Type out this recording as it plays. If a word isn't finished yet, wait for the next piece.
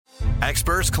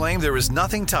Experts claim there is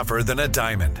nothing tougher than a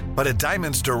diamond. But at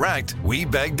Diamonds Direct, we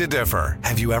beg to differ.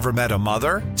 Have you ever met a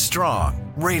mother?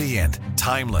 Strong, radiant,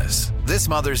 timeless. This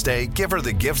Mother's Day, give her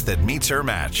the gift that meets her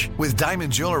match. With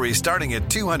diamond jewelry starting at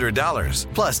 $200.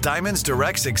 Plus, Diamonds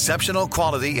Direct's exceptional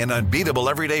quality and unbeatable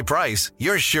everyday price,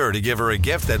 you're sure to give her a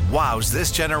gift that wows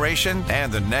this generation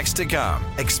and the next to come.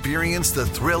 Experience the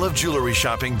thrill of jewelry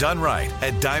shopping done right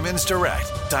at Diamonds Direct.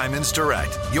 Diamonds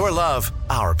Direct. Your love,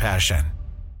 our passion.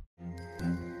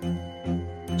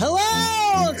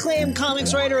 Hello, acclaimed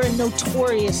comics writer and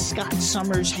notorious Scott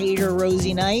Summers hater,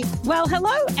 Rosie Knight. Well,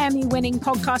 hello, Emmy-winning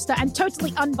podcaster and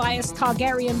totally unbiased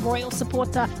Targaryen royal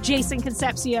supporter, Jason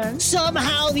Concepcion.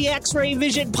 Somehow the X-Ray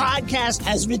Vision podcast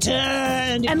has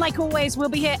returned. And like always, we'll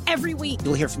be here every week.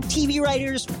 You'll hear from TV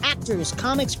writers, actors,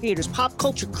 comics creators, pop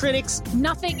culture critics.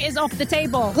 Nothing is off the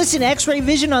table. Listen to X-Ray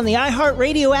Vision on the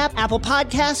iHeartRadio app, Apple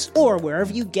Podcasts, or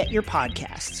wherever you get your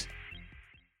podcasts.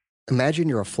 Imagine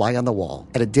you're a fly on the wall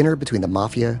at a dinner between the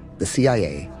Mafia, the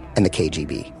CIA, and the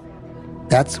KGB.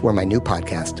 That's where my new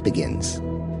podcast begins.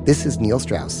 This is Neil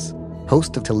Strauss,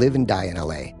 host of To Live and Die in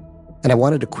LA, and I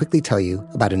wanted to quickly tell you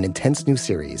about an intense new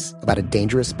series about a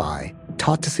dangerous spy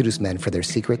taught to seduce men for their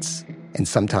secrets and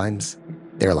sometimes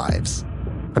their lives.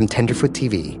 From Tenderfoot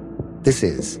TV, this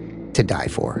is To Die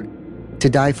For. To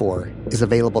Die For is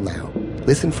available now.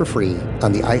 Listen for free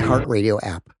on the iHeartRadio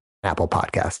app, Apple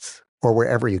Podcasts, or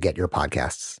wherever you get your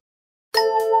podcasts.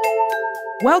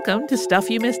 Welcome to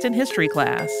Stuff You Missed in History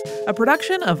Class, a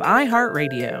production of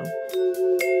iHeartRadio.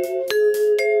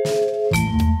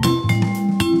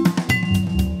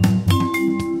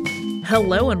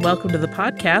 Hello and welcome to the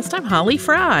podcast. I'm Holly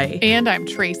Fry. And I'm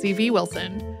Tracy V.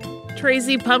 Wilson.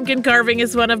 Tracy, pumpkin carving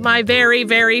is one of my very,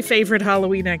 very favorite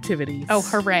Halloween activities. Oh,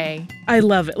 hooray. I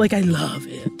love it. I love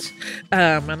it.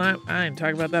 And I'm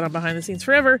talking about that on Behind the Scenes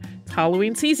Forever. It's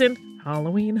Halloween season.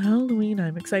 Halloween.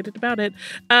 I'm excited about it.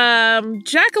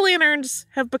 Jack-o'-lanterns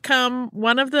have become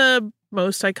one of the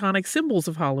most iconic symbols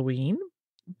of Halloween,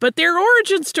 but their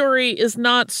origin story is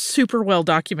not super well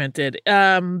documented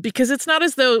because it's not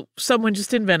as though someone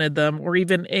just invented them or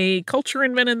even a culture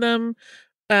invented them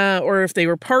or if they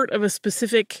were part of a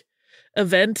specific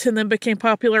event and then became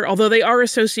popular, although they are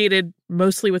associated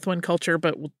mostly with one culture,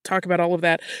 but we'll talk about all of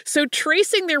that. So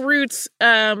tracing their roots,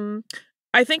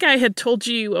 I think I had told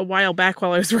you a while back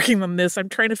while I was working on this, I'm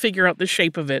trying to figure out the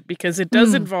shape of it because it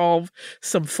does involve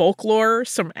some folklore,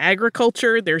 some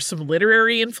agriculture, there's some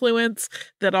literary influence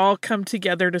that all come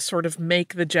together to sort of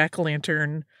make the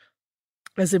jack-o'-lantern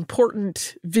as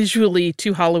important visually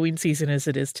to Halloween season as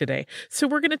it is today. So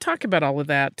we're going to talk about all of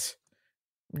that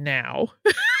now.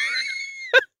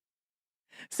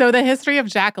 So the history of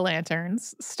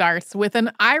jack-o'-lanterns starts with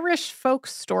an Irish folk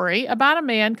story about a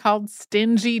man called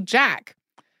Stingy Jack.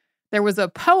 There was a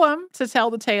poem to tell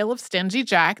the tale of Stingy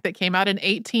Jack that came out in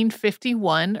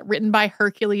 1851, written by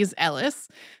Hercules Ellis.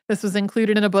 This was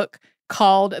included in a book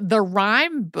called The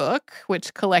Rhyme Book,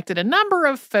 which collected a number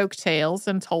of folk tales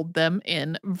and told them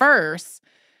in verse.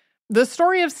 The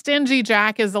story of Stingy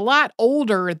Jack is a lot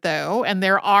older, though, and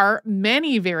there are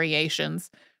many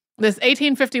variations. This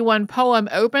 1851 poem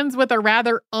opens with a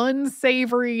rather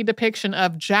unsavory depiction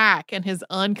of Jack and his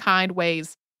unkind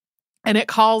ways, and it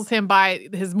calls him by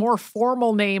his more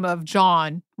formal name of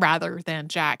John rather than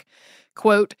Jack.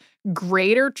 Quote,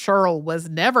 "Greater churl was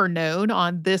never known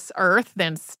on this earth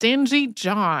than Stingy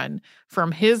John.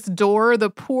 From his door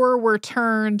the poor were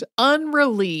turned,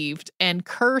 unrelieved, and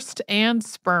cursed and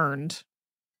spurned."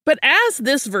 But as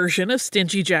this version of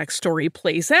Stingy Jack's story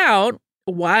plays out,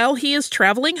 while he is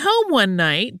traveling home one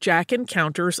night, Jack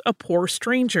encounters a poor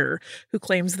stranger who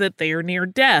claims that they are near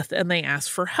death and they ask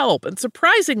for help. And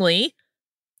surprisingly,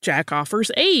 Jack offers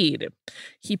aid.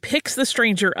 He picks the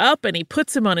stranger up and he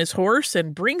puts him on his horse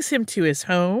and brings him to his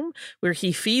home where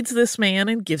he feeds this man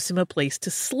and gives him a place to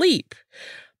sleep.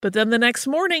 But then the next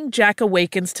morning, Jack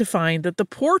awakens to find that the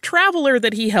poor traveler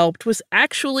that he helped was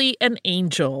actually an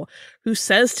angel who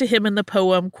says to him in the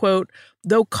poem, quote,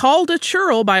 "Though called a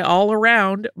churl by all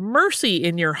around, mercy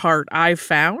in your heart I've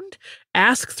found.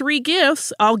 Ask 3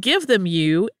 gifts, I'll give them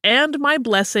you, and my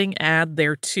blessing add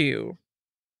thereto."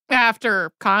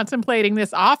 After contemplating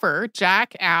this offer,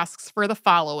 Jack asks for the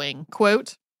following,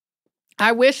 quote,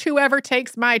 "I wish whoever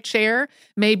takes my chair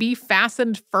may be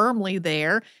fastened firmly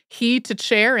there, he to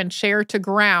chair and chair to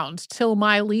ground, till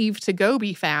my leave to go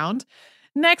be found.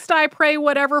 Next I pray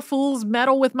whatever fools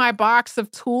meddle with my box of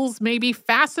tools may be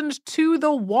fastened to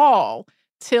the wall,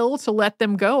 till to let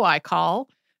them go I call.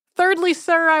 Thirdly,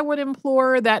 sir, I would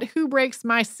implore that who breaks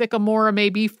my sycamore may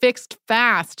be fixed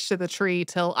fast to the tree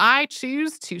till I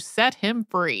choose to set him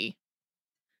free."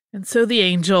 And so the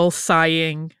angel,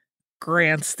 sighing,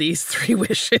 grants these 3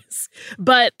 wishes.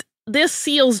 But this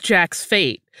seals Jack's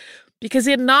fate, because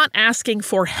in not asking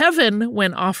for heaven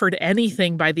when offered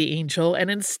anything by the angel,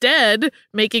 and instead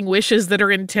making wishes that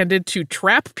are intended to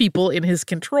trap people in his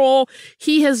control,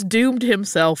 he has doomed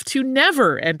himself to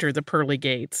never enter the pearly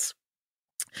gates.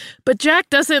 But Jack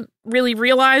doesn't really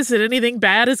realize that anything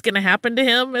bad is going to happen to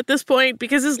him at this point,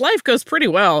 because his life goes pretty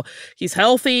well. He's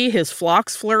healthy, his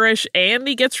flocks flourish, and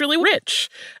he gets really rich.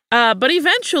 But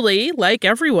eventually, like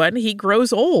everyone, he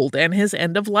grows old and his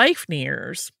end of life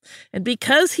nears. And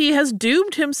because he has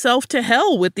doomed himself to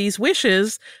hell with these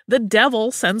wishes, the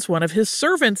devil sends one of his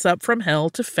servants up from hell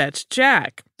to fetch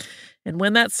Jack. And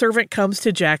when that servant comes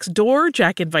to Jack's door,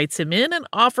 Jack invites him in and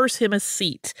offers him a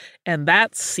seat. And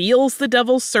that seals the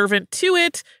devil's servant to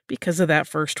it because of that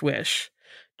first wish.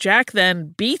 Jack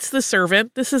then beats the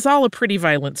servant. This is all a pretty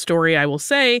violent story, I will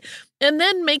say, and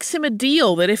then makes him a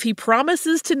deal that if he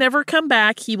promises to never come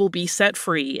back, he will be set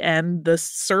free. And the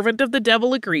servant of the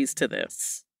devil agrees to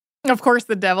this. Of course,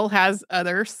 the devil has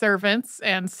other servants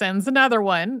and sends another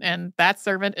one, and that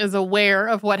servant is aware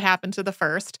of what happened to the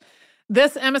first.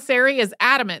 This emissary is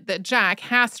adamant that Jack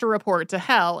has to report to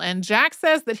hell, and Jack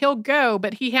says that he'll go,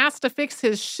 but he has to fix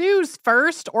his shoes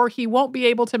first or he won't be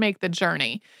able to make the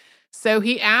journey. So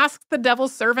he asks the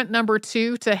devil's servant number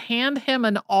 2 to hand him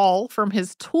an awl from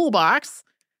his toolbox.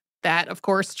 That, of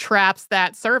course, traps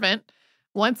that servant.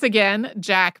 Once again,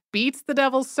 Jack beats the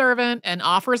devil's servant and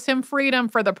offers him freedom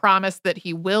for the promise that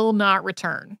he will not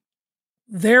return.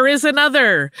 There is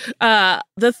another.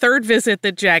 The third visit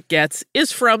that Jack gets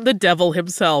is from the devil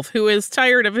himself, who is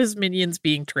tired of his minions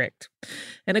being tricked.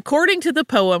 And according to the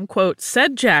poem, quote,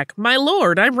 "Said Jack, 'My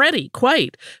lord, I'm ready,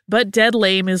 quite, but dead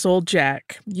lame is old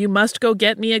Jack. You must go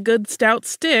get me a good stout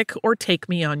stick or take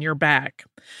me on your back.'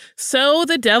 So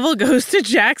the devil goes to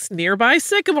Jack's nearby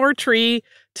sycamore tree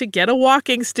to get a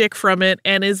walking stick from it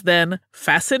and is then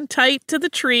fastened tight to the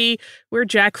tree, where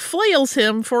Jack flails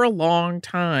him for a long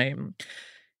time.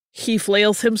 He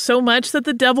flails him so much that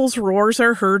the devil's roars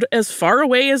are heard as far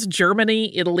away as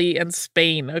Germany, Italy, and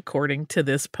Spain, according to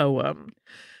this poem.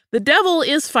 The devil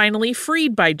is finally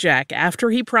freed by Jack after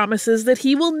he promises that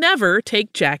he will never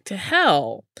take Jack to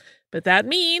hell. But that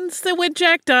means that when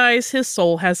Jack dies, his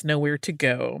soul has nowhere to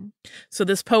go. So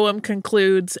this poem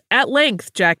concludes, "At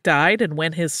length Jack died, and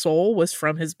when his soul was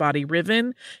from his body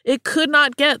riven, it could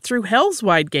not get through hell's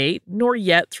wide gate, nor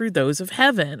yet through those of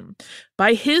heaven.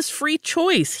 By his free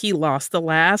choice he lost the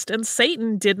last, and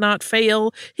Satan did not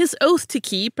fail his oath to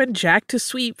keep, and Jack to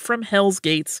sweep from hell's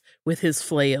gates with his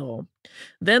flail.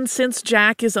 Then, since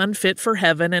Jack is unfit for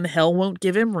heaven and hell won't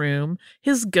give him room,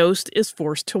 his ghost is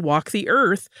forced to walk the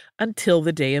earth until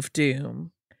the day of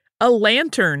doom. A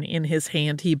lantern in his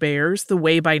hand he bears, the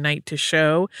way by night to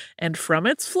show, and from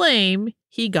its flame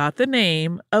he got the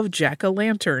name of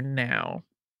Jack-o'-lantern now."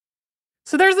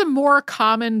 So there's a more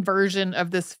common version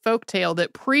of this folktale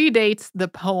that predates the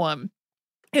poem.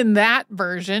 In that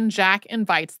version, Jack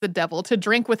invites the devil to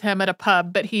drink with him at a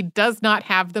pub, but he does not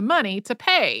have the money to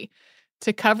pay.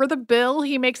 To cover the bill,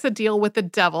 he makes a deal with the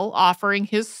devil, offering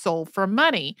his soul for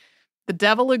money. The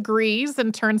devil agrees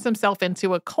and turns himself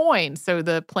into a coin. So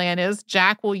the plan is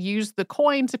Jack will use the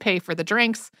coin to pay for the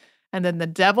drinks, and then the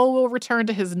devil will return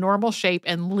to his normal shape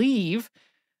and leave.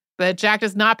 But Jack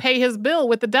does not pay his bill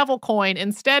with the devil coin.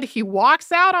 Instead, he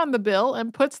walks out on the bill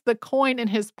and puts the coin in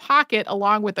his pocket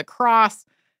along with a cross.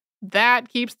 That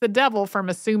keeps the devil from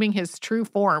assuming his true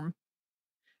form.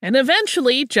 And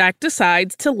eventually, Jack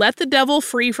decides to let the devil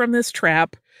free from this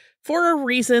trap for a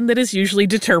reason that is usually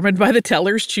determined by the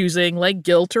teller's choosing, like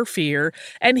guilt or fear.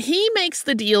 And he makes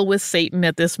the deal with Satan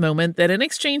at this moment that in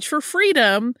exchange for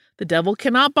freedom, the devil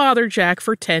cannot bother Jack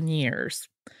for 10 years.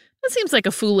 That seems like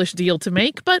a foolish deal to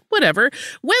make, but whatever.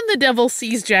 When the devil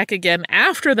sees Jack again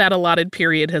after that allotted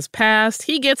period has passed,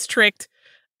 he gets tricked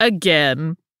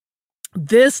again.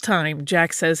 This time,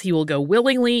 Jack says he will go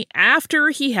willingly after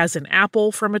he has an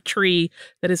apple from a tree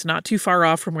that is not too far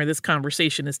off from where this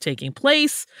conversation is taking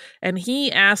place, and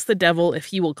he asks the devil if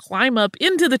he will climb up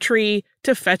into the tree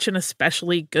to fetch an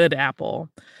especially good apple.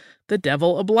 The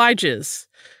devil obliges.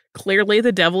 Clearly,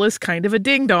 the devil is kind of a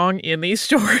ding-dong in these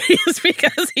stories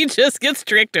because he just gets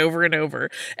tricked over and over.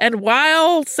 And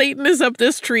while Satan is up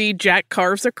this tree, Jack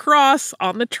carves a cross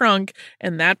on the trunk,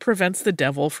 and that prevents the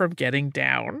devil from getting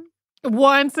down.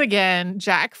 Once again,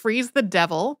 Jack frees the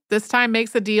devil, this time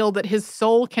makes a deal that his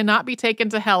soul cannot be taken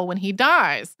to hell when he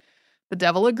dies. The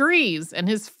devil agrees and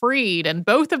is freed, and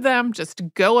both of them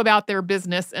just go about their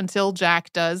business until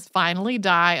Jack does finally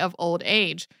die of old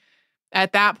age.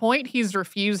 At that point, he's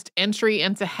refused entry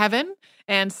into heaven,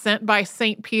 and sent by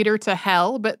St. Peter to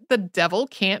hell, but the devil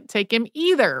can't take him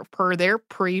either, per their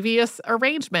previous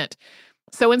arrangement.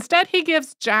 So instead, he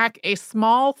gives Jack a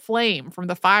small flame from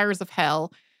the fires of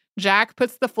hell. Jack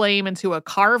puts the flame into a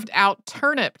carved-out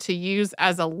turnip to use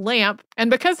as a lamp, and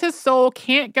because his soul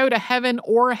can't go to heaven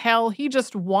or hell, he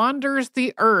just wanders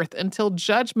the earth until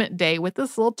Judgment Day with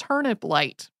this little turnip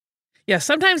light. Yeah,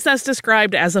 sometimes that's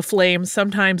described as a flame,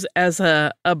 sometimes as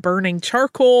a burning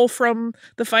charcoal from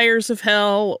the fires of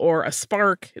hell or a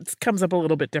spark. It comes up a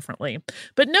little bit differently.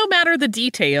 But no matter the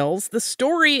details, the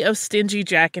story of Stingy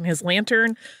Jack and his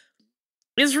lantern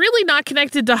is really not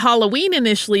connected to Halloween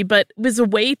initially, but was a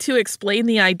way to explain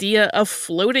the idea of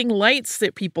floating lights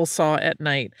that people saw at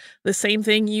night. The same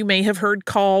thing you may have heard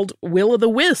called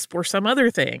will-o'-the-wisp or some other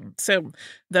thing. So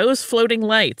those floating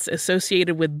lights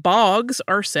associated with bogs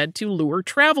are said to lure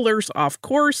travelers off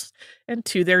course and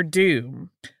to their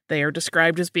doom. They are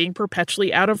described as being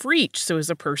perpetually out of reach, so as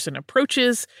a person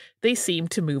approaches, they seem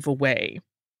to move away.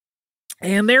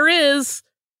 And there is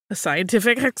a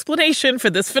scientific explanation for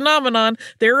this phenomenon.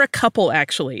 There are a couple,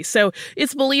 actually. So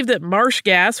it's believed that marsh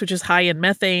gas, which is high in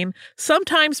methane,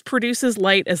 sometimes produces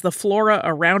light as the flora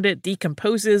around it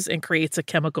decomposes and creates a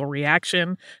chemical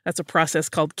reaction. That's a process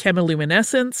called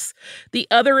chemiluminescence. The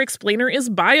other explainer is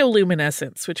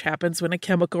bioluminescence, which happens when a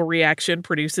chemical reaction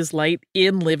produces light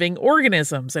in living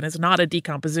organisms, and it's not a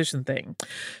decomposition thing.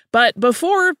 But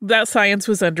before that science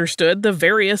was understood, the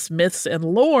various myths and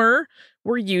lore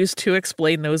were used to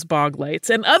explain those bog lights.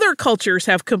 And other cultures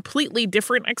have completely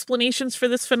different explanations for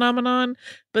this phenomenon,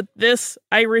 but this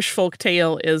Irish folk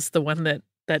tale is the one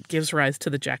that gives rise to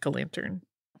the jack-o'-lantern.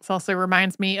 This also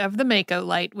reminds me of the Mako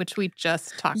light, which we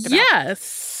just talked about.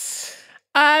 Yes.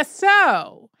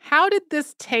 So, how did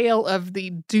this tale of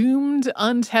the doomed,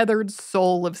 untethered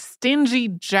soul of Stingy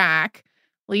Jack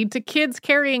lead to kids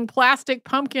carrying plastic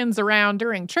pumpkins around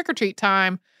during trick-or-treat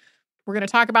time? We're going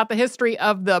to talk about the history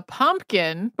of the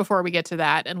pumpkin before we get to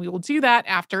that, and we will do that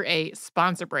after a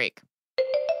sponsor break.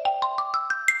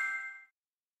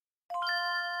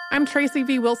 I'm Tracy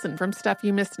V. Wilson from Stuff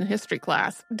You Missed in History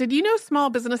Class. Did you know small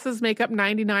businesses make up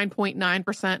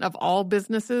 99.9% of all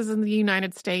businesses in the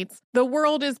United States? The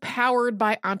world is powered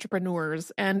by entrepreneurs,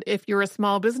 and if you're a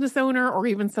small business owner or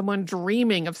even someone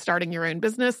dreaming of starting your own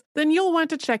business, then you'll want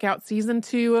to check out Season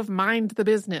 2 of Mind the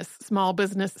Business, Small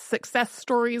Business Success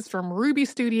Stories from Ruby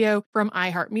Studio, from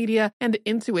iHeartMedia, and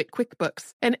Intuit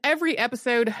QuickBooks. And every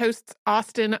episode, hosts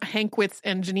Austin Hankwitz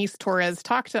and Janice Torres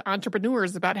talk to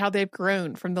entrepreneurs about how they've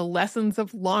grown from the lessons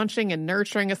of launching and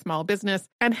nurturing a small business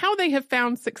and how they have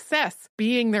found success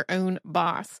being their own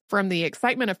boss. From the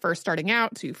excitement of first starting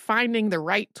out to finding the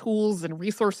right tools and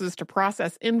resources to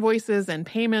process invoices and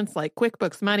payments like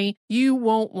QuickBooks Money, you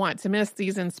won't want to miss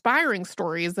these inspiring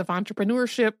stories of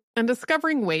entrepreneurship and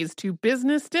discovering ways to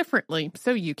business differently so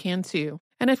you can too.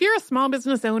 And if you're a small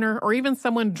business owner or even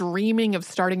someone dreaming of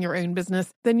starting your own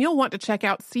business, then you'll want to check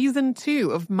out Season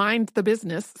 2 of Mind the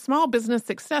Business, Small Business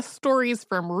Success Stories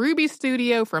from Ruby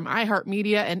Studio, from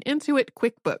iHeartMedia, and Intuit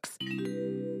QuickBooks.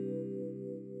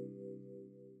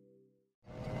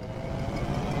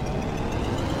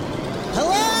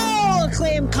 Hello,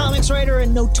 acclaimed comics writer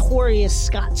and notorious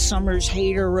Scott Summers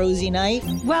hater, Rosie Knight.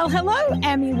 Well, hello,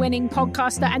 Emmy-winning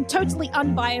podcaster and totally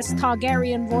unbiased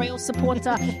Targaryen royal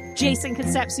supporter, Jason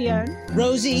Concepcion.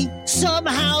 Rosie,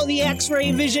 somehow the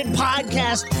X-Ray Vision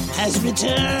podcast has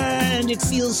returned. It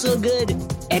feels so good.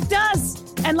 It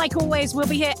does. And like always, we'll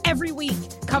be here every week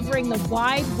covering the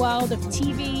wide world of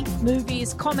TV,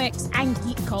 movies, comics, and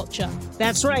geek culture.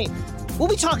 That's right. We'll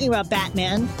be talking about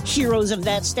Batman, heroes of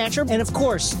that stature, and of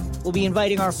course, we'll be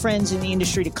inviting our friends in the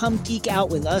industry to come geek out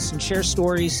with us and share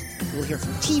stories. We'll hear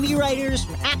from TV writers,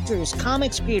 from actors,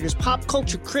 comics creators, pop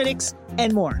culture critics,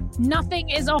 and more. Nothing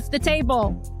is off the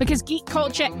table because geek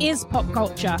culture is pop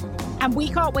culture, and we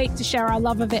can't wait to share our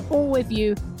love of it all with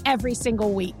you every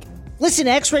single week. Listen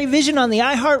to X-Ray Vision on the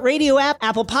iHeartRadio app,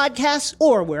 Apple Podcasts,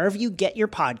 or wherever you get your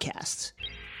podcasts.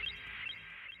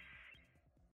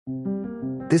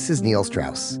 This is Neil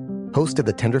Strauss, host of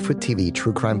the Tenderfoot TV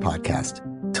true crime podcast,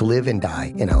 To Live and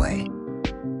Die in LA.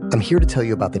 I'm here to tell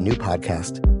you about the new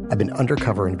podcast I've been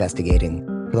undercover investigating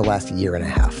for the last year and a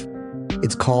half.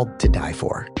 It's called To Die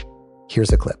For.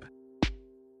 Here's a clip.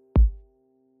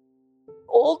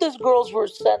 All these girls were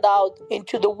sent out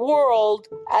into the world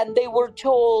and they were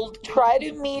told, try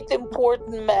to meet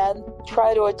important men,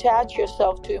 try to attach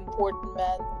yourself to important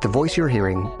men. The voice you're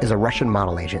hearing is a Russian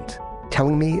model agent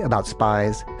telling me about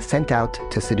spies sent out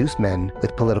to seduce men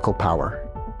with political power.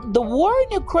 The war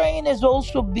in Ukraine is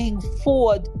also being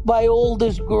fought by all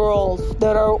these girls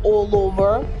that are all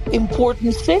over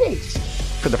important cities.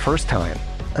 For the first time,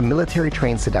 a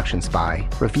military-trained seduction spy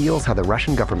reveals how the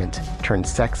Russian government turned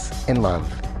sex and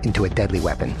love into a deadly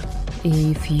weapon.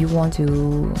 If you want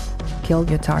to kill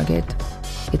your target,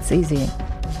 it's easy.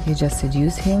 You just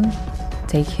seduce him,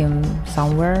 take him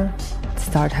somewhere,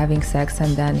 start having sex,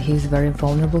 and then he's very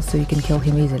vulnerable, so you can kill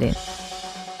him easily.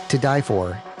 To Die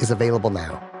For is available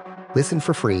now. Listen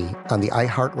for free on the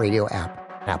iHeartRadio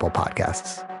app, Apple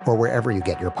Podcasts, or wherever you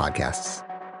get your podcasts.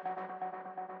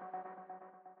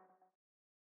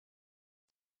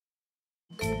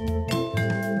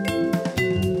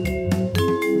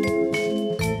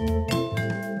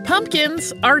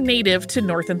 Pumpkins are native to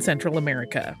North and Central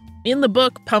America. In the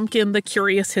book, Pumpkin, The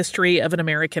Curious History of an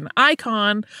American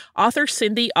Icon, author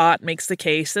Cindy Ott makes the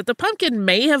case that the pumpkin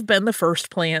may have been the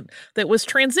first plant that was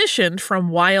transitioned from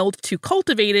wild to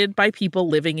cultivated by people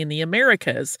living in the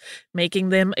Americas, making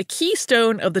them a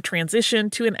keystone of the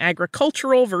transition to an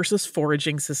agricultural versus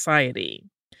foraging society.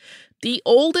 The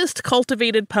oldest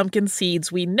cultivated pumpkin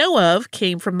seeds we know of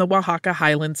came from the Oaxaca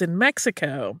highlands in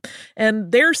Mexico,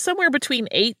 and they're somewhere between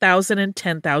 8,000 and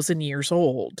 10,000 years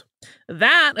old.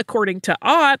 That, according to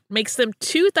Ott, makes them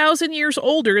 2,000 years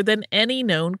older than any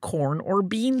known corn or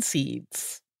bean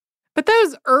seeds. But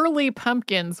those early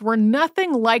pumpkins were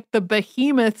nothing like the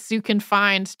behemoths you can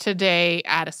find today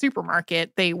at a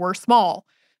supermarket. They were small.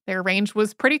 Their range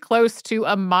was pretty close to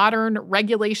a modern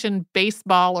regulation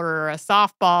baseball or a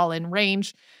softball in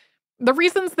range. The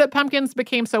reasons that pumpkins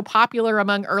became so popular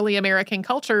among early American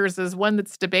cultures is one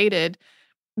that's debated.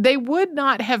 They would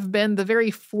not have been the very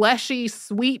fleshy,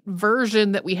 sweet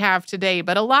version that we have today,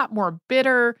 but a lot more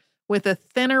bitter with a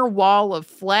thinner wall of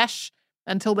flesh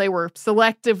until they were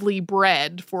selectively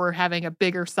bred for having a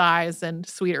bigger size and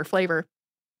sweeter flavor.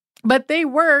 But they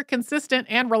were consistent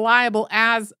and reliable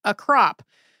as a crop.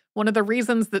 One of the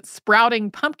reasons that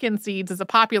sprouting pumpkin seeds is a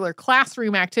popular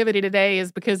classroom activity today is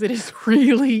because it is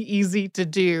really easy to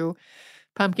do.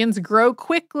 Pumpkins grow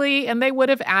quickly, and they would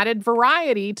have added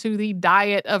variety to the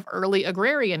diet of early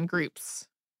agrarian groups.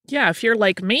 Yeah, if you're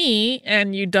like me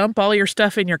and you dump all your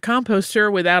stuff in your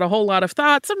composter without a whole lot of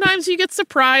thought, sometimes you get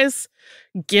surprise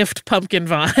gift pumpkin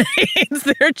vines.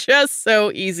 They're just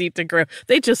so easy to grow.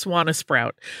 They just want to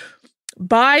sprout.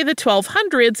 By the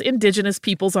 1200s, indigenous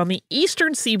peoples on the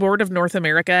eastern seaboard of North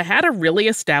America had a really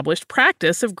established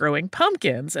practice of growing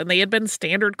pumpkins, and they had been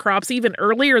standard crops even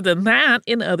earlier than that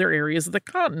in other areas of the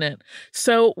continent.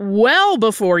 So, well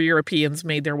before Europeans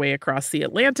made their way across the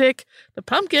Atlantic, the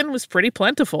pumpkin was pretty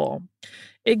plentiful.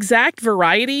 Exact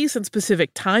varieties and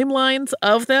specific timelines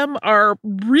of them are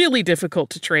really difficult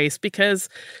to trace because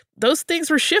those things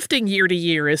were shifting year to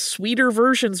year as sweeter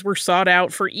versions were sought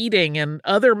out for eating and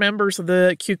other members of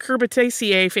the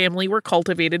Cucurbitaceae family were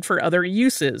cultivated for other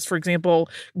uses. For example,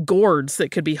 gourds that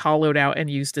could be hollowed out and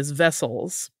used as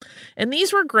vessels. And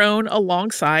these were grown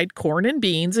alongside corn and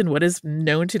beans in what is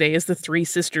known today as the Three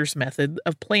Sisters method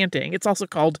of planting. It's also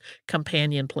called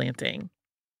companion planting.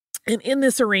 And in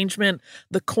this arrangement,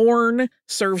 the corn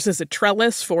serves as a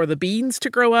trellis for the beans to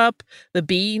grow up. The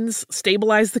beans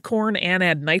stabilize the corn and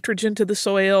add nitrogen to the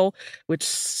soil, which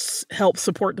helps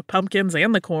support the pumpkins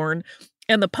and the corn.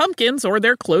 And the pumpkins, or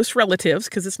their close relatives,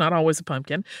 because it's not always a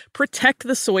pumpkin, protect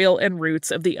the soil and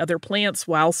roots of the other plants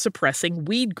while suppressing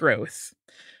weed growth.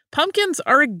 Pumpkins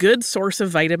are a good source of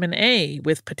vitamin A,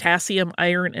 with potassium,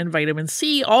 iron, and vitamin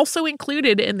C also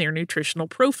included in their nutritional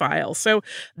profile. So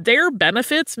their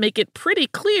benefits make it pretty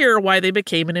clear why they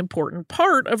became an important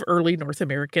part of early North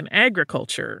American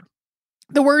agriculture.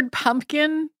 The word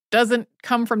pumpkin doesn't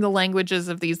come from the languages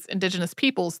of these indigenous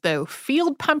peoples, though.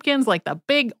 Field pumpkins, like the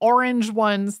big orange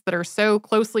ones that are so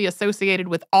closely associated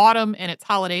with autumn and its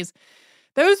holidays,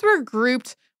 those were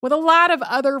grouped with a lot of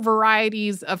other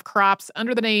varieties of crops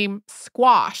under the name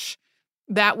squash.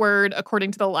 That word,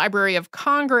 according to the Library of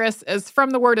Congress, is from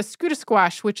the word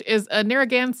escutasquash, which is a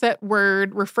Narragansett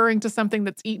word referring to something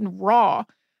that's eaten raw.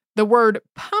 The word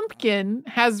pumpkin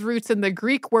has roots in the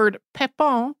Greek word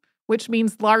pepin, which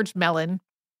means large melon.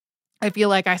 I feel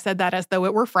like I said that as though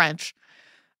it were French.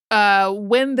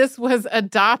 When this was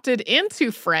adopted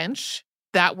into French,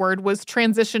 that word was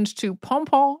transitioned to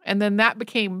pompon, and then that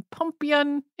became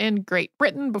pompion in Great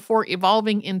Britain before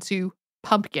evolving into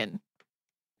pumpkin.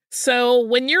 So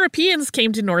when Europeans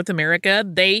came to North America,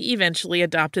 they eventually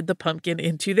adopted the pumpkin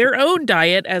into their own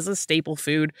diet as a staple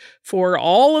food for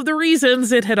all of the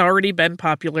reasons it had already been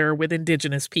popular with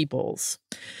indigenous peoples.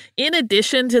 In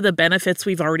addition to the benefits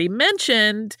we've already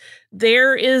mentioned,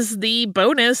 there is the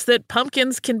bonus that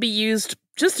pumpkins can be used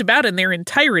just about in their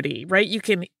entirety, right? You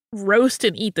can roast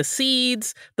and eat the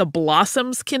seeds, the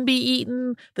blossoms can be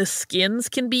eaten, the skins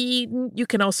can be eaten. You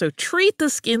can also treat the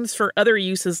skins for other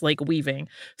uses like weaving.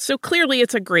 So clearly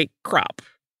it's a great crop.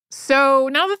 So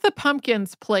now that the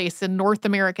pumpkin's place in North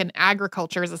American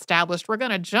agriculture is established, we're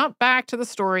going to jump back to the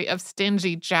story of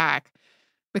Stingy Jack.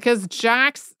 Because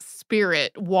Jack's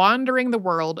spirit, wandering the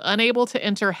world, unable to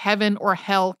enter heaven or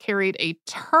hell, carried a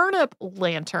turnip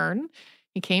lantern.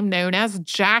 He became known as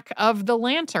Jack of the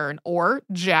Lantern or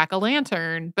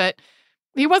Jack-o'-lantern, but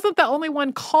he wasn't the only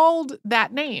one called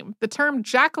that name. The term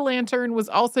jack-o'-lantern was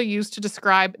also used to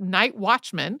describe night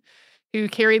watchmen who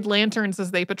carried lanterns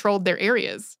as they patrolled their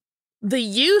areas. The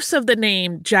use of the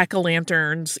name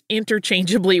jack-o'-lanterns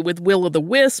interchangeably with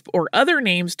will-o'-the-wisp or other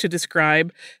names to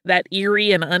describe that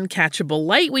eerie and uncatchable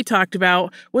light we talked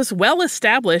about was well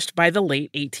established by the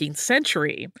late 18th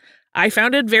century. I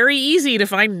found it very easy to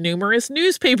find numerous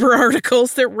newspaper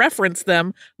articles that reference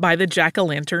them by the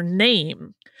jack-o'-lantern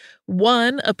name.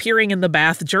 One, appearing in the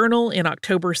Bath Journal in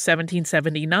October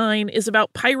 1779, is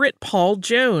about pirate Paul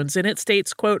Jones, and it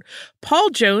states, quote, "Paul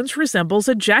Jones resembles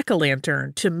a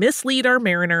jack-o'-lantern to mislead our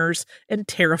mariners and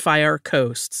terrify our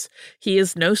coasts. He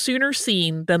is no sooner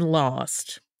seen than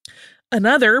lost."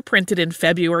 Another, printed in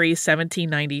February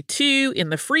 1792 in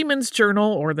the Freeman's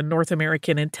Journal or the North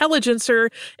American Intelligencer,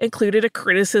 included a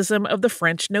criticism of the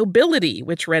French nobility,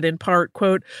 which read in part,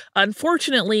 quote,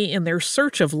 "Unfortunately, in their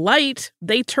search of light,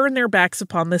 they turn their backs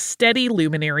upon the steady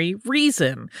luminary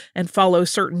reason and follow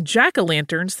certain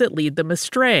jack-o'-lanterns that lead them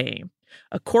astray.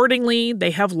 Accordingly,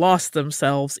 they have lost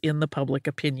themselves in the public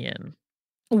opinion."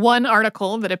 One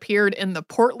article that appeared in the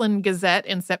Portland Gazette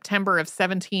in September of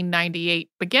 1798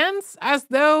 begins as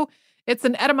though it's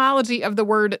an etymology of the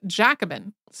word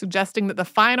Jacobin, suggesting that the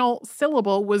final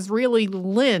syllable was really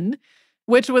Lin,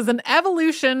 which was an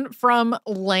evolution from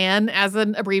Lan as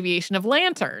an abbreviation of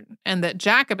lantern, and that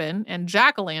Jacobin and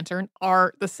jack-o'-lantern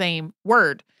are the same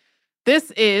word.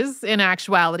 This is, in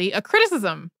actuality, a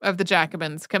criticism of the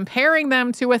Jacobins, comparing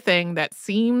them to a thing that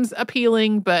seems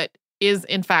appealing but is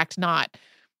in fact not.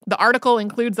 The article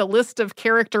includes a list of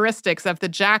characteristics of the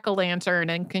jack-o'-lantern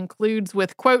and concludes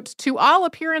with, quote, "To all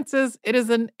appearances, it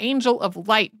is an angel of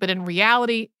light, but in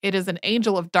reality, it is an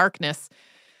angel of darkness.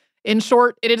 In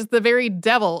short, it is the very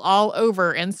devil all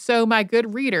over, and so, my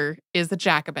good reader, is a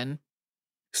Jacobin."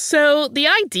 So the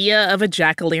idea of a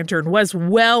jack-o'-lantern was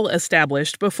well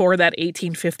established before that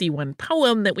 1851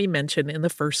 poem that we mentioned in the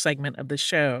first segment of the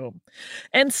show.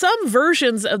 And some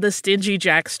versions of the Stingy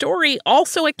Jack story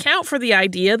also account for the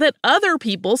idea that other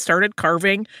people started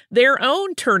carving their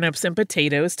own turnips and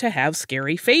potatoes to have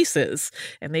scary faces.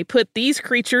 And they put these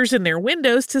creatures in their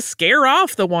windows to scare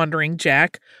off the wandering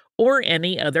Jack or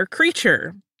any other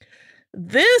creature.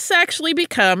 This actually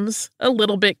becomes a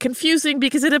little bit confusing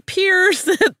because it appears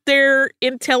that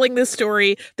in telling this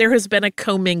story, there has been a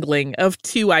commingling of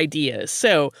two ideas.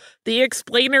 So the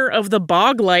explainer of the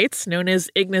bog lights, known as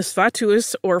Ignis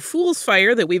Fatuus or Fool's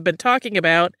Fire that we've been talking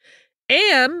about,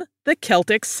 and the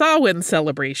Celtic Samhain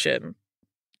celebration.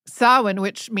 Samhain,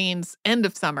 which means end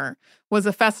of summer, was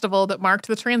a festival that marked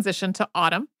the transition to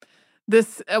autumn.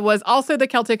 This was also the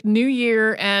Celtic New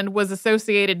Year and was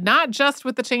associated not just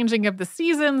with the changing of the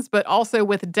seasons, but also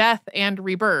with death and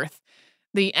rebirth.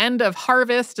 The end of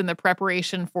harvest and the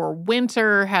preparation for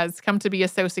winter has come to be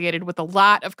associated with a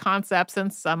lot of concepts,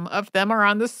 and some of them are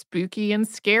on the spooky and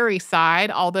scary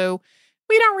side, although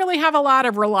we don't really have a lot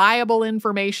of reliable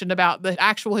information about the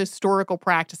actual historical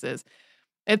practices.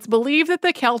 It's believed that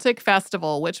the Celtic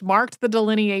festival, which marked the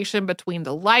delineation between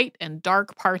the light and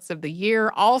dark parts of the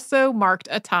year, also marked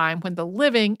a time when the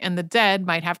living and the dead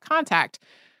might have contact.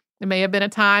 It may have been a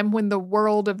time when the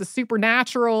world of the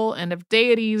supernatural and of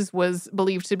deities was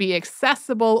believed to be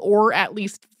accessible or at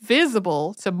least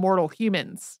visible to mortal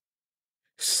humans.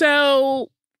 So,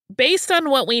 based on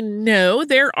what we know,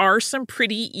 there are some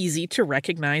pretty easy to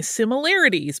recognize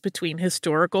similarities between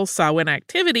historical Samhain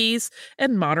activities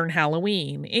and modern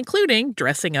Halloween, including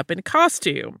dressing up in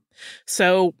costume.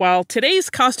 So while today's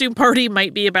costume party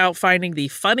might be about finding the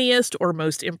funniest or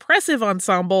most impressive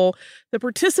ensemble, the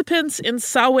participants in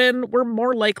Samhain were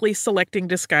more likely selecting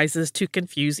disguises to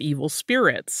confuse evil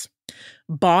spirits.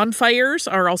 Bonfires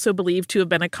are also believed to have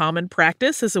been a common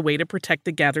practice as a way to protect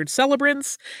the gathered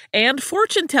celebrants, and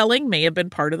fortune-telling may have been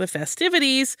part of the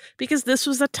festivities because this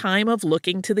was a time of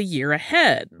looking to the year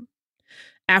ahead.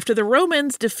 After the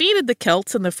Romans defeated the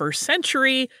Celts in the 1st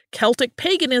century, Celtic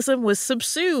paganism was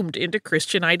subsumed into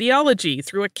Christian ideology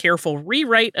through a careful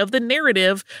rewrite of the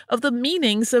narrative of the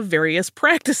meanings of various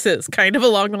practices, kind of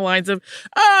along the lines of,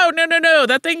 oh, no,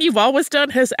 that thing you've always done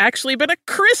has actually been a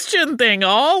Christian thing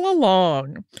all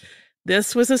along.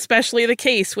 This was especially the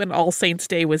case when All Saints'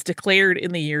 Day was declared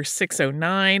in the year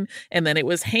 609, and then it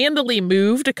was handily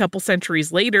moved a couple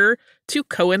centuries later to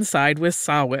coincide with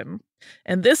Samhain.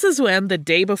 And this is when the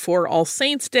day before All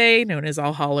Saints' Day, known as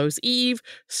All Hallows' Eve,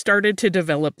 started to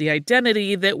develop the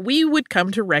identity that we would come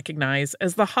to recognize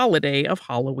as the holiday of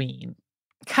Halloween.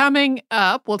 Coming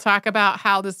up, we'll talk about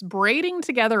how this braiding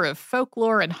together of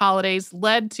folklore and holidays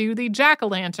led to the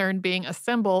jack-o'-lantern being a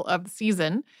symbol of the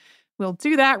season. We'll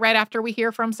do that right after we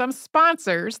hear from some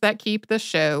sponsors that keep the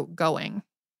show going.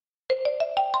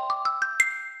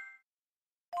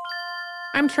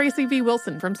 I'm Tracy V.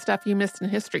 Wilson from Stuff You Missed in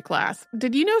History Class.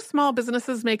 Did you know small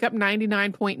businesses make up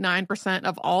 99.9%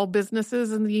 of all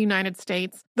businesses in the United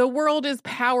States? The world is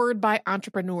powered by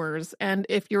entrepreneurs, and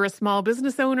if you're a small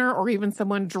business owner or even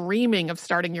someone dreaming of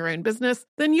starting your own business,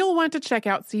 then you'll want to check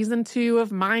out Season 2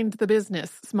 of Mind the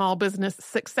Business, Small Business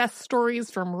Success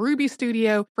Stories from Ruby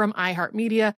Studio, from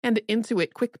iHeartMedia, and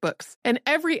Intuit QuickBooks. And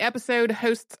every episode,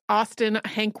 hosts Austin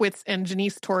Hankwitz and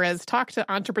Janice Torres talk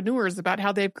to entrepreneurs about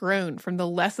how they've grown from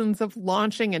the lessons of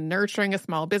launching and nurturing a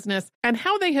small business and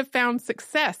how they have found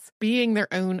success being their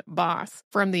own boss.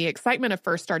 From the excitement of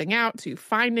first starting out to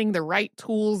finding the right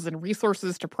tools and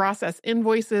resources to process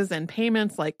invoices and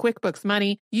payments like QuickBooks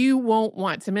Money, you won't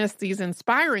want to miss these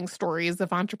inspiring stories of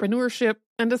entrepreneurship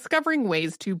and discovering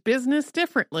ways to business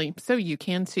differently so you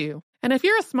can too. And if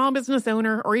you're a small business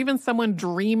owner or even someone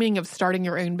dreaming of starting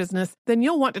your own business, then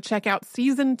you'll want to check out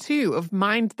Season 2 of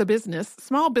Mind the Business,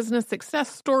 Small Business Success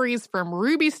Stories from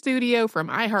Ruby Studio, from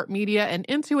iHeartMedia, and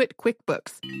Intuit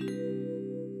QuickBooks.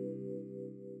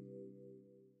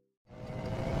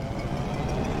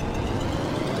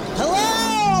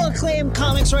 Hello, acclaimed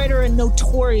comics writer and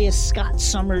notorious Scott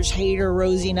Summers hater,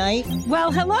 Rosie Knight.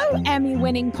 Well, hello,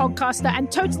 Emmy-winning podcaster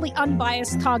and totally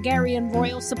unbiased Targaryen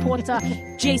royal supporter,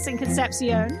 Jason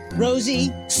Concepcion.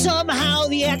 Rosie, somehow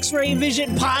the X-Ray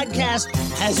Vision podcast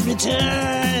has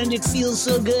returned. It feels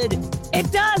so good.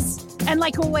 It does. And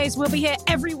like always, we'll be here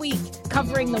every week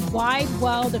covering the wide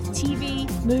world of TV,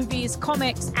 movies,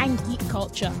 comics, and geek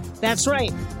culture. That's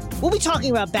right. We'll be talking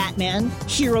about Batman,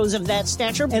 heroes of that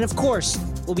stature, and of course,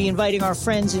 we'll be inviting our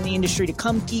friends in the industry to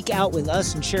come geek out with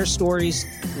us and share stories.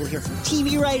 We'll hear from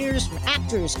TV writers, from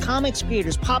actors, comics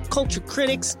creators, pop culture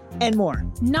critics, and more.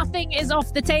 Nothing is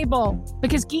off the table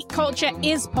because geek culture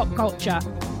is pop culture,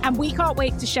 and we can't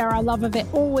wait to share our love of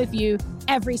it all with you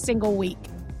every single week.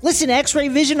 Listen to X-Ray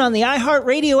Vision on the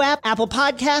iHeartRadio app, Apple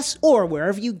Podcasts, or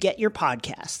wherever you get your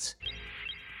podcasts.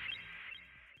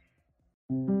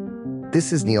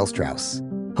 This is Neil Strauss,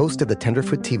 host of the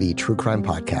Tenderfoot TV true crime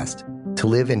podcast, To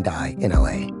Live and Die in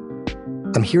LA.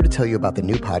 I'm here to tell you about the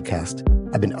new podcast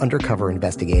I've been undercover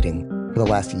investigating for the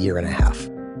last year and a half.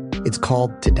 It's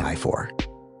called To Die For.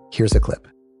 Here's a clip.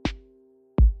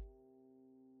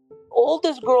 All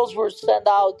these girls were sent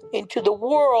out into the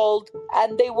world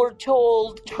and they were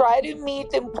told, try to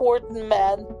meet important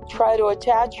men, try to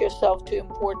attach yourself to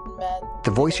important men.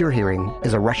 The voice you're hearing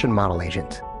is a Russian model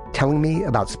agent telling me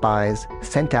about spies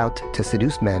sent out to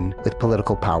seduce men with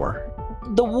political power.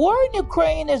 The war in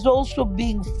Ukraine is also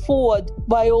being fought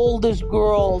by all these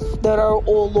girls that are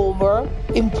all over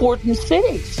important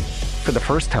cities. For the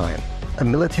first time, a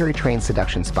military-trained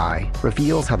seduction spy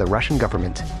reveals how the Russian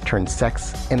government turned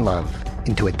sex and love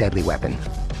into a deadly weapon.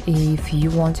 If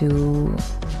you want to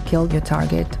kill your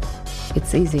target,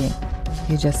 it's easy.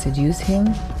 You just seduce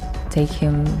him, take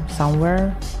him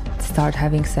somewhere, start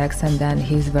having sex, and then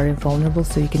he's very vulnerable,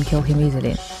 so you can kill him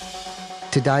easily.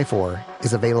 To Die For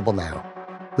is available now.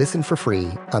 Listen for free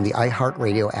on the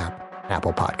iHeartRadio app,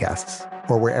 Apple Podcasts,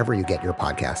 or wherever you get your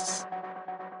podcasts.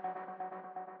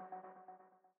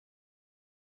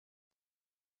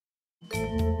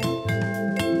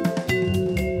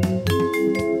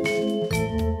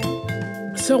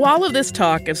 So all of this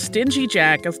talk of Stingy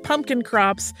Jack, of pumpkin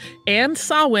crops, and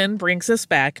Samhain brings us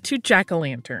back to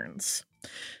jack-o'-lanterns.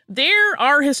 There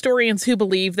are historians who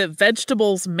believe that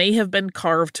vegetables may have been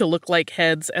carved to look like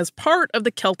heads as part of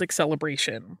the Celtic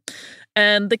celebration.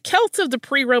 And the Celts of the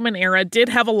pre-Roman era did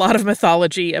have a lot of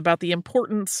mythology about the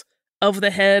importance of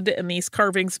the head, and these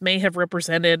carvings may have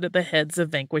represented the heads of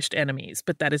vanquished enemies,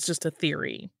 but that is just a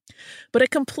theory. But a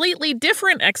completely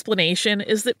different explanation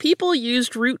is that people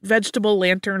used root vegetable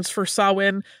lanterns for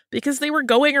Samhain because they were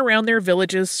going around their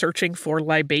villages searching for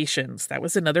libations. That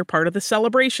was another part of the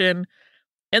celebration.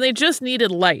 and they just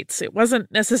needed lights. It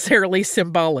wasn't necessarily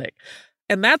symbolic.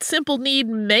 And that simple need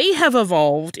may have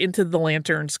evolved into the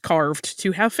lanterns carved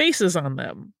to have faces on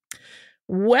them.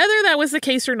 Whether that was the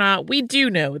case or not, we do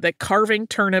know that carving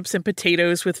turnips and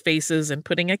potatoes with faces and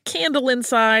putting a candle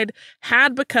inside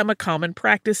had become a common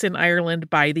practice in Ireland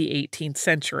by the 18th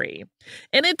century.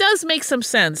 And it does make some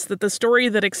sense that the story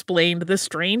that explained the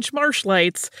strange marsh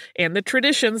lights and the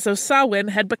traditions of Samhain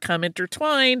had become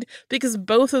intertwined, because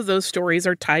both of those stories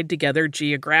are tied together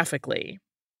geographically.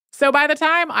 So by the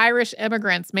time Irish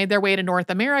immigrants made their way to North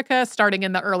America, starting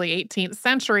in the early 18th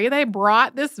century, they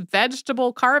brought this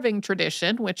vegetable carving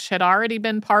tradition, which had already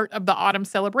been part of the autumn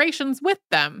celebrations, with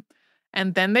them.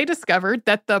 And then they discovered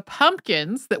that the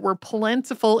pumpkins that were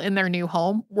plentiful in their new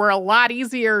home were a lot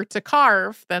easier to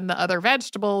carve than the other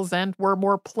vegetables and were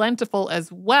more plentiful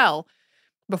as well.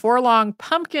 Before long,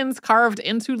 pumpkins carved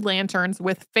into lanterns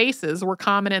with faces were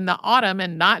common in the autumn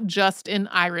and not just in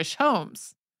Irish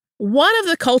homes. One of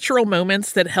the cultural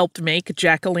moments that helped make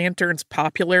jack-o'-lanterns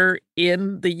popular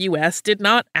in the U.S. did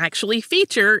not actually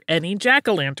feature any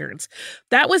jack-o'-lanterns.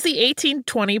 That was the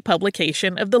 1820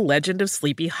 publication of The Legend of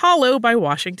Sleepy Hollow by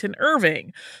Washington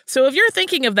Irving. So if you're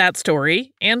thinking of that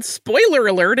story, and spoiler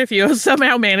alert if you have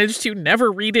somehow managed to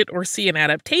never read it or see an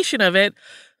adaptation of it,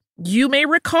 you may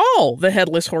recall the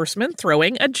Headless Horseman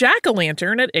throwing a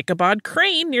jack-o'-lantern at Ichabod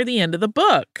Crane near the end of the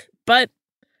book. But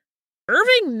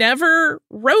Irving never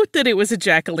wrote that it was a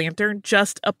jack-o'-lantern,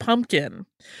 just a pumpkin.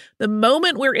 The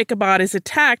moment where Ichabod is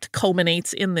attacked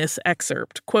culminates in this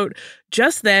excerpt. Quote,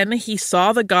 "Just then he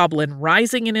saw the goblin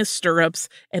rising in his stirrups,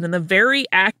 and in the very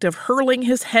act of hurling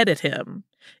his head at him.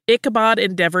 Ichabod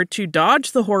endeavored to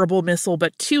dodge the horrible missile,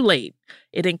 but too late.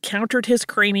 It encountered his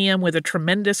cranium with a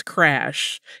tremendous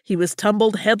crash. He was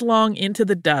tumbled headlong into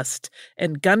the dust,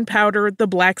 and Gunpowder, the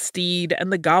black steed,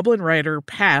 and the goblin rider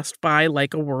passed by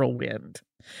like a whirlwind."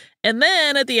 And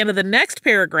then at the end of the next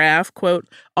paragraph, quote,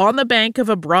 "On the bank of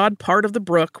a broad part of the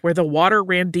brook where the water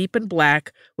ran deep and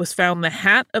black was found the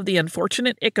hat of the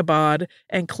unfortunate Ichabod,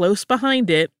 and close behind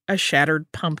it a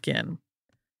shattered pumpkin."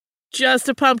 Just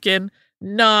a pumpkin,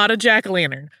 not a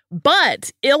jack-o'-lantern. But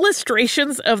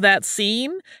illustrations of that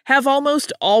scene have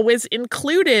almost always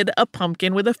included a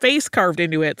pumpkin with a face carved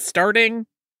into it, starting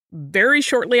very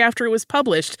shortly after it was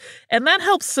published. And that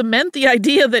helps cement the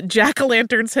idea that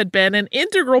jack-o'-lanterns had been an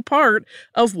integral part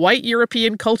of white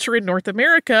European culture in North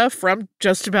America from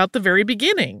just about the very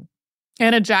beginning.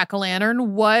 And a jack-o'-lantern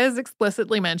was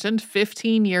explicitly mentioned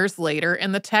 15 years later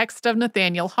in the text of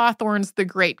Nathaniel Hawthorne's The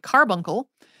Great Carbuncle.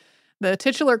 The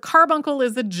titular carbuncle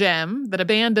is a gem that a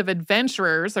band of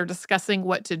adventurers are discussing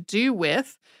what to do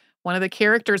with. One of the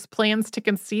characters plans to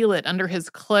conceal it under his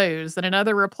clothes, and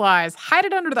another replies, "Hide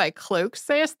it under thy cloak,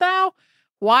 sayest thou?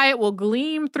 Why, it will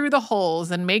gleam through the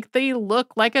holes and make thee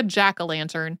look like a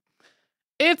jack-o'-lantern."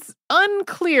 It's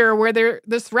unclear whether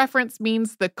this reference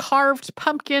means the carved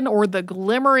pumpkin or the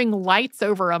glimmering lights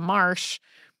over a marsh.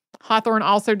 Hawthorne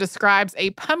also describes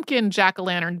a pumpkin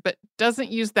jack-o'-lantern, but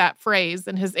doesn't use that phrase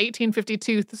in his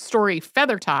 1852 story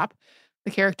Feathertop.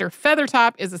 The character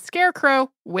Feathertop is a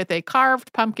scarecrow with a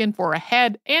carved pumpkin for a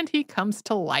head, and he comes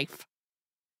to life.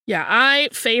 Yeah, I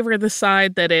favor the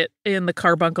side that in the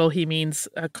carbuncle he means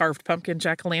a carved pumpkin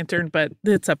jack-o'-lantern, but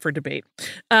it's up for debate.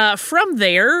 From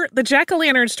there, the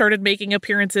jack-o'-lantern started making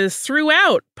appearances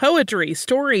throughout poetry,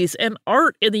 stories, and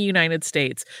art in the United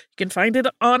States. You can find it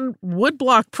on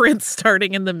woodblock prints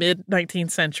starting in the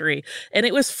mid-19th century, and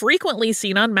it was frequently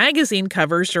seen on magazine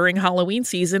covers during Halloween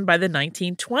season by the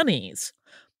 1920s.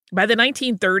 By the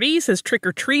 1930s, as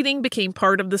trick-or-treating became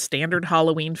part of the standard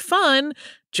Halloween fun,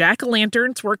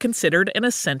 jack-o'-lanterns were considered an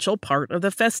essential part of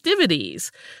the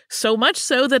festivities. So much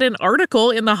so that an article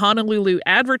in the Honolulu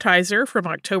Advertiser from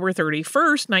October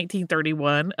 31st,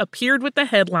 1931, appeared with the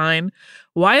headline,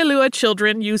 "Waialua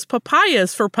children use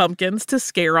papayas for pumpkins to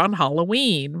scare on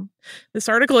Halloween." This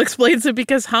article explains that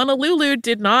because Honolulu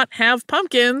did not have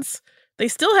pumpkins, they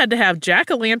still had to have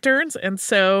jack-o'-lanterns, and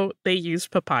so they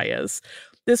used papayas.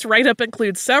 This write-up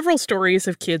includes several stories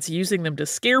of kids using them to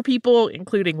scare people,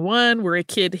 including one where a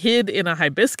kid hid in a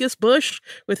hibiscus bush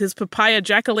with his papaya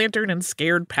jack-o'-lantern and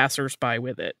scared passersby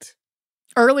with it.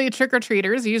 Early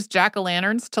trick-or-treaters used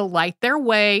jack-o'-lanterns to light their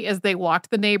way as they walked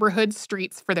the neighborhood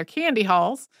streets for their candy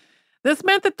hauls. This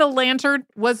meant that the lantern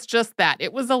was just that.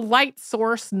 It was a light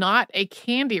source, not a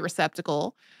candy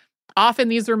receptacle. Often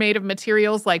these were made of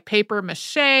materials like paper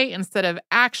mache instead of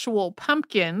actual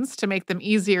pumpkins to make them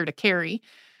easier to carry.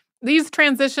 These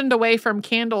transitioned away from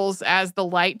candles as the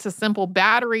light to simple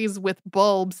batteries with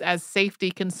bulbs as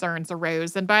safety concerns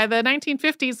arose. And by the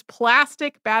 1950s,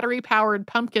 plastic battery-powered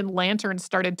pumpkin lanterns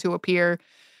started to appear.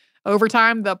 Over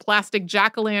time, the plastic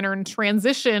jack-o'-lantern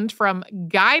transitioned from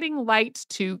guiding light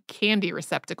to candy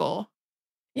receptacle.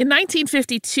 In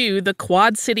 1952, the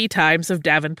Quad City Times of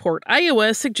Davenport,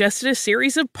 Iowa, suggested a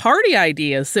series of party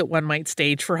ideas that one might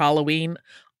stage for Halloween,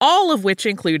 all of which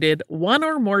included one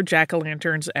or more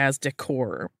jack-o'-lanterns as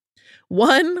decor.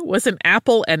 One was an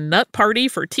apple and nut party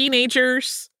for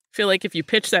teenagers. I feel like if you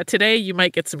pitch that today, you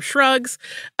might get some shrugs.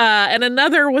 And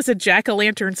another was a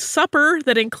jack-o'-lantern supper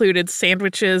that included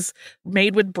sandwiches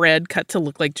made with bread cut to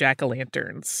look like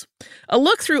jack-o'-lanterns. A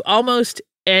look through almost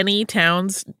any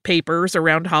town's papers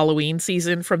around Halloween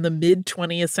season from the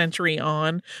mid-20th century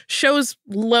on shows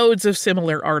loads of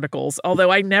similar articles,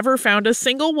 although I never found a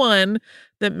single one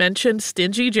that mentioned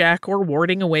Stingy Jack or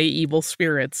warding away evil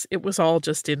spirits. It was all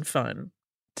just in fun.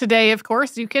 Today, of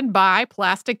course, you can buy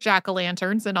plastic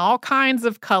jack-o'-lanterns in all kinds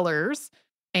of colors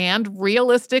and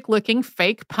realistic-looking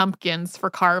fake pumpkins for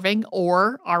carving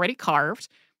or already carved.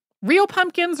 Real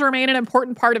pumpkins remain an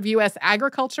important part of U.S.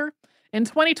 agriculture. In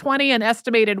 2020, an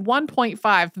estimated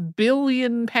 1.5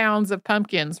 billion pounds of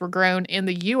pumpkins were grown in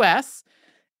the U.S.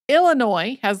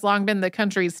 Illinois has long been the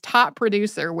country's top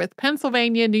producer, with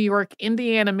Pennsylvania, New York,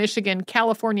 Indiana, Michigan,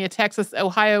 California, Texas,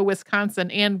 Ohio, Wisconsin,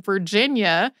 and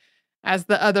Virginia as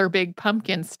the other big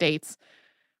pumpkin states.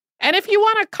 And if you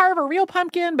want to carve a real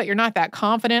pumpkin, but you're not that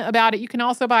confident about it, you can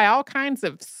also buy all kinds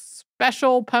of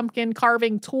special pumpkin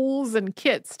carving tools and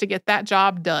kits to get that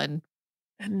job done.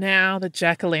 And now the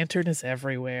jack-o'-lantern is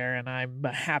everywhere, and I'm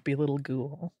a happy little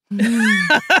ghoul.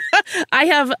 I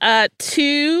have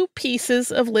 2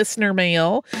 pieces of listener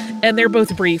mail, and they're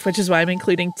both brief, which is why I'm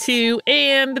including 2,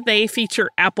 and they feature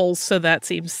apples, so that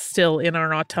seems still in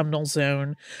our autumnal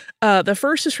zone. The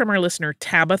first is from our listener,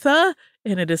 Tabitha,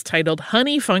 and it is titled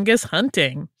Honey Fungus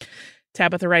Hunting.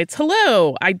 Tabitha writes,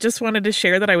 "Hello, I just wanted to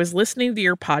share that I was listening to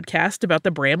your podcast about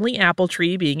the Bramley apple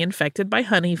tree being infected by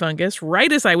honey fungus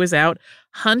right as I was out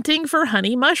hunting for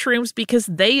honey mushrooms because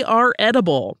they are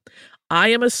edible. I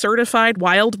am a certified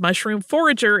wild mushroom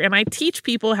forager, and I teach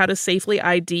people how to safely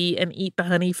ID and eat the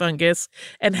honey fungus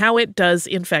and how it does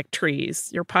infect trees.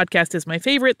 Your podcast is my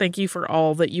favorite. Thank you for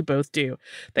all that you both do."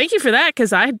 Thank you for that,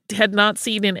 because I had not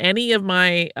seen in any of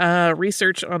my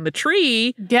research on the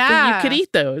tree that you could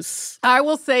eat those. I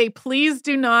will say, please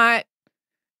do not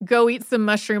go eat some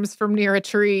mushrooms from near a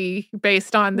tree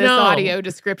based on this audio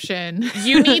description.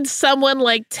 You need someone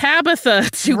like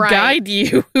Tabitha to guide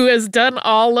you, who has done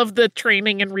all of the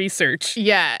training and research.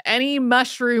 Yeah, any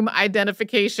mushroom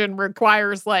identification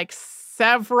requires like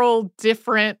several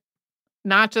different,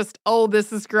 not just, oh,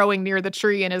 this is growing near the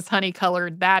tree and is honey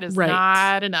colored. That is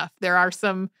not enough. There are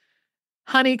some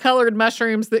honey colored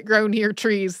mushrooms that grow near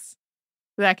trees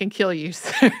that can kill you.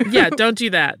 Yeah, don't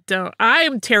do that. Don't. I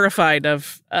am terrified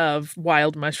of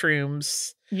wild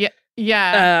mushrooms.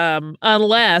 Yeah.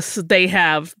 Unless they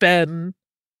have been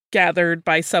gathered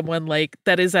by someone like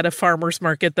that is at a farmer's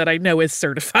market that I know is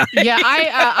certified. Yeah,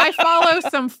 I follow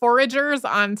some foragers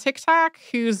on TikTok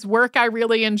whose work I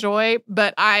really enjoy,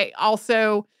 but I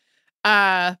also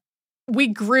we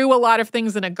grew a lot of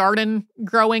things in a garden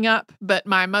growing up, but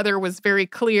my mother was very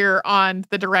clear on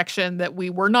the direction that we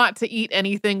were not to eat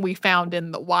anything we found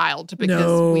in the wild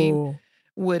because we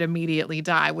would immediately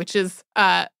die, which is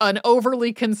an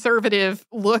overly conservative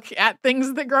look at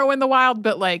things that grow in the wild.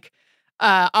 But like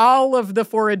all of the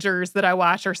foragers that I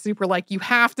watch are super like, you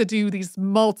have to do these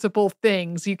multiple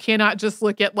things. You cannot just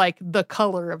look at like the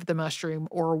color of the mushroom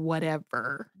or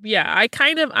whatever. Yeah,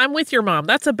 I'm with your mom.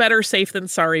 That's a better safe than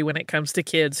sorry when it comes to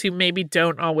kids who maybe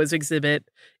don't always exhibit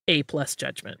A+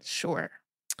 judgment. Sure.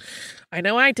 I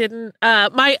know I didn't.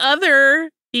 My other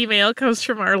email comes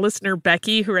from our listener,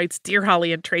 Becky, who writes, "Dear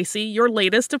Holly and Tracy, your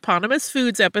latest eponymous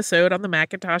foods episode on the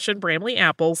Macintosh and Bramley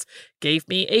apples gave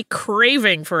me a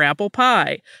craving for apple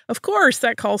pie. Of course,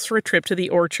 that calls for a trip to the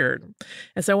orchard.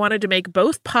 As I wanted to make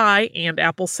both pie and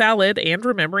apple salad, and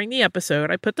remembering the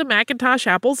episode, I put the Macintosh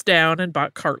apples down and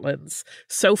bought Cartland's.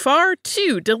 So far,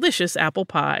 2 delicious apple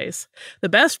pies. The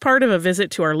best part of a visit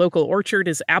to our local orchard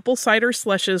is apple cider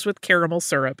slushes with caramel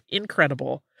syrup.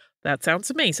 Incredible. That sounds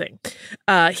amazing.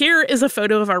 Here is a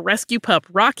photo of our rescue pup,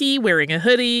 Rocky, wearing a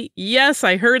hoodie. Yes,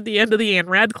 I heard the end of the Anne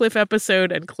Radcliffe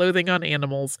episode and clothing on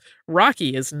animals.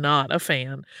 Rocky is not a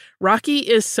fan. Rocky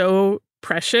is so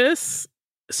precious.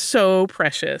 So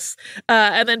precious.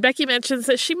 And then Becky mentions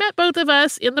that she met both of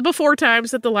us in the before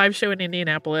times at the live show in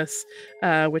Indianapolis,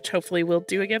 which hopefully we'll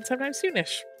do again sometime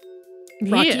soonish.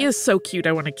 Rocky is so cute.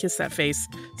 I want to kiss that face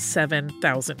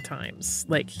 7,000 times.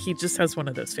 Like, he just has one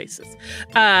of those faces.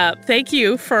 Thank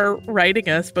you for writing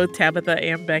us, both Tabitha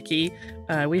and Becky.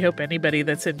 We hope anybody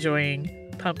that's enjoying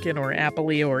pumpkin or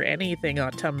apple-y or anything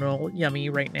autumnal yummy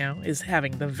right now is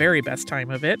having the very best time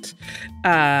of it.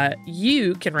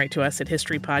 You can write to us at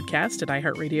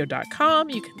historypodcast@iheartradio.com.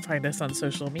 You can find us on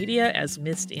social media as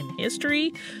Missed in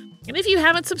History. And if you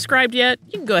haven't subscribed yet,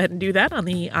 you can go ahead and do that on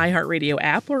the iHeartRadio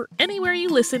app or anywhere you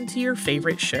listen to your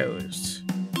favorite shows.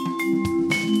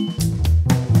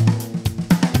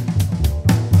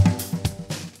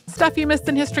 Stuff You Missed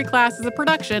in History Class is a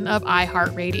production of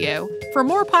iHeartRadio. For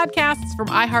more podcasts from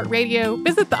iHeartRadio,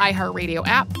 visit the iHeartRadio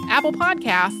app, Apple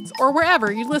Podcasts, or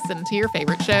wherever you listen to your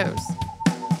favorite shows.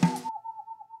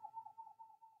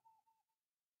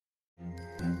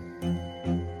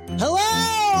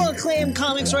 Hello, acclaimed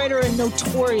comics writer and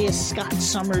notorious Scott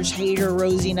Summers hater,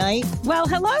 Rosie Knight. Well,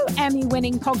 hello,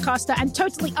 Emmy-winning podcaster and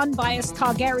totally unbiased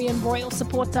Targaryen royal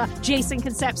supporter, Jason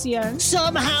Concepcion.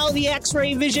 Somehow the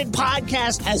X-Ray Vision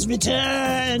podcast has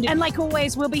returned. And like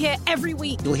always, we'll be here every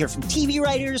week. You'll hear from TV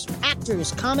writers,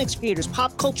 actors, comics creators,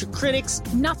 pop culture critics.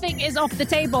 Nothing is off the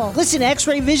table. Listen to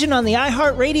X-Ray Vision on the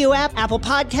iHeartRadio app, Apple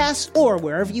Podcasts, or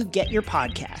wherever you get your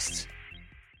podcasts.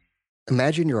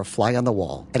 Imagine you're a fly on the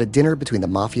wall at a dinner between the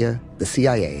Mafia, the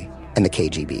CIA, and the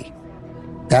KGB.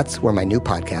 That's where my new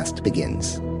podcast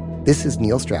begins. This is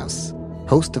Neil Strauss,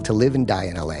 host of To Live and Die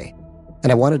in LA,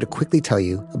 and I wanted to quickly tell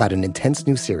you about an intense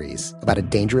new series about a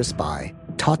dangerous spy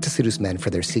taught to seduce men for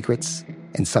their secrets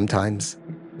and sometimes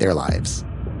their lives.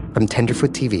 From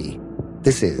Tenderfoot TV,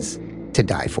 this is To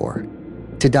Die For.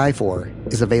 To Die For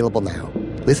is available now.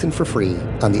 Listen for free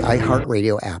on the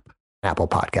iHeartRadio app, Apple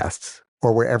Podcasts,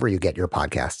 or wherever you get your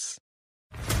podcasts.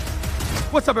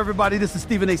 What's up, everybody? This is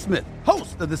Stephen A. Smith,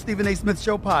 host of the Stephen A. Smith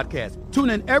Show podcast.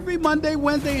 Tune in every Monday,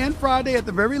 Wednesday, and Friday at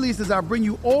the very least as I bring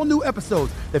you all new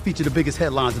episodes that feature the biggest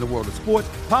headlines in the world of sports,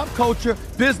 pop culture,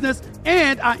 business,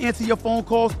 and I answer your phone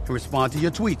calls and respond to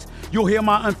your tweets. You'll hear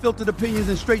my unfiltered opinions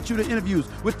and straight-shooter interviews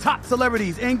with top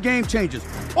celebrities and game changers.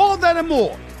 All that and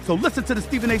more. So listen to the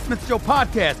Stephen A. Smith Show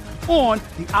podcast on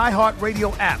the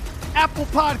iHeartRadio app, Apple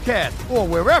Podcasts, or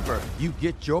wherever you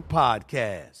get your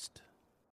podcasts.